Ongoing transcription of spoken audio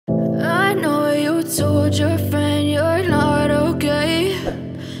told your friend you're not okay,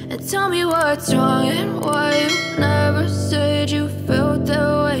 and tell me what's wrong and why you never said you felt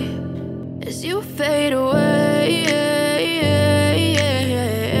that way. As you fade away,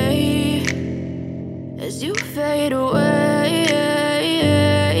 as you fade away.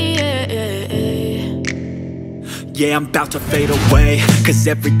 Yeah, I'm about to fade away, cause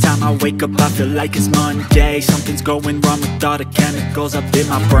every time I wake up I feel like it's Monday. Something's going wrong with all the chemicals up in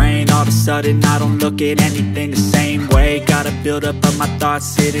my brain. All of a sudden I don't look at anything the same way. Got a build up of my thoughts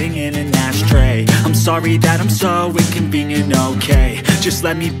sitting in an ashtray. I'm sorry that I'm so inconvenient, okay. Just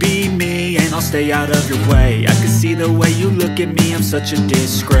let me be me and I'll stay out of your way. I can see the way you look at me, I'm such a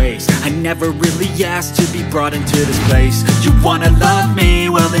disgrace. I never really asked to be brought into this place. You wanna love me?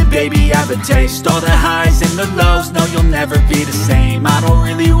 Well then baby, have a taste. All the highs and the lows, no, you'll never be the same. I don't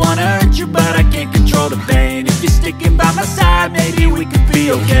really wanna hurt you, but I can't control the pain. If you're sticking by my side, maybe we could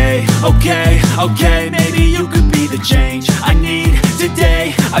be okay. Okay, maybe you could be the change I need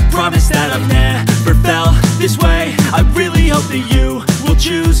today. I promise that I've never felt this way. I really hope that you will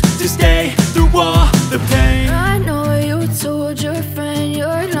choose to stay through all the pain. I know you told your friend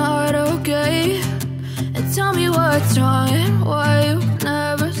you're not okay, and tell me what's wrong and why you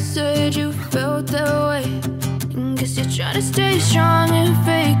never said you felt that way. Guess you're trying to stay strong and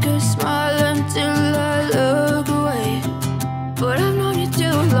fake a smile until I look